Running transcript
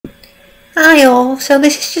Hi all, so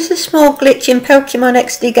this is just a small glitch in Pokémon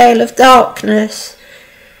XD Gale of Darkness.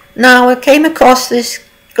 Now I came across this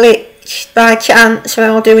glitch by chance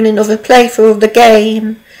while doing another playthrough of the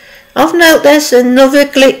game. Of note, there's another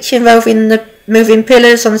glitch involving the moving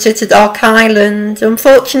pillars on Dark Island.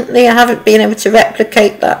 Unfortunately I haven't been able to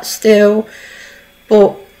replicate that still,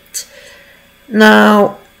 but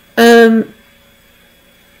now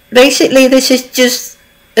basically this is just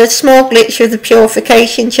a small glitch with the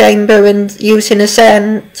Purification Chamber and using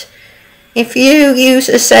Ascent. If you use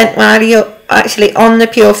Ascent while you're actually on the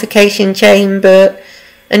Purification Chamber,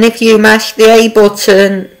 and if you mash the A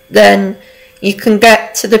button, then you can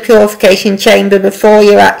get to the Purification Chamber before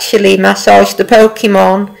you actually massage the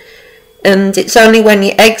Pokemon, and it's only when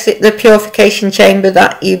you exit the Purification Chamber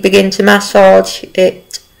that you begin to massage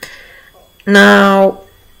it. Now,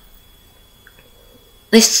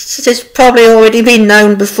 this has probably already been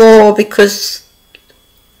known before because,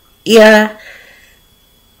 yeah,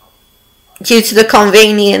 due to the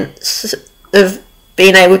convenience of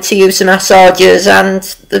being able to use the massagers and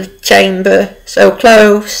the chamber so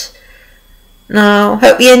close. Now,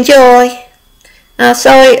 hope you enjoy. Now,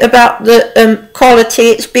 sorry about the quality.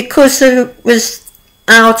 It's because I was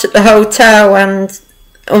out at the hotel and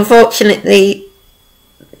unfortunately,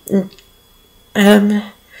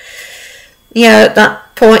 yeah, at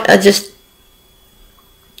that point I just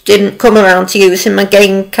didn't come around to using my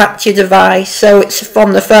game capture device, so it's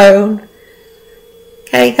from the phone.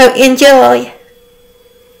 Okay, hope you enjoy.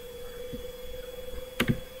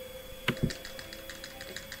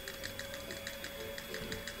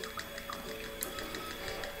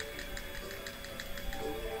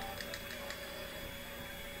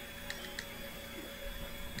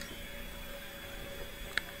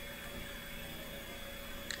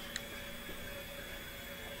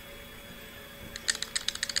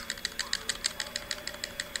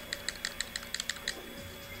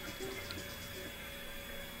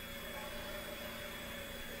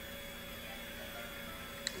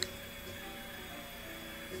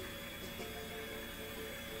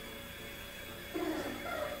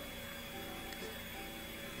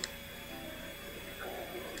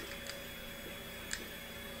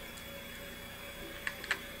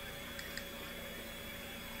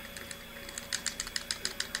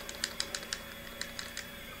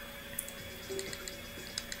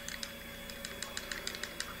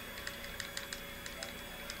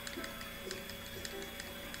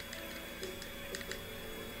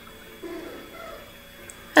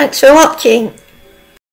 Thanks for watching.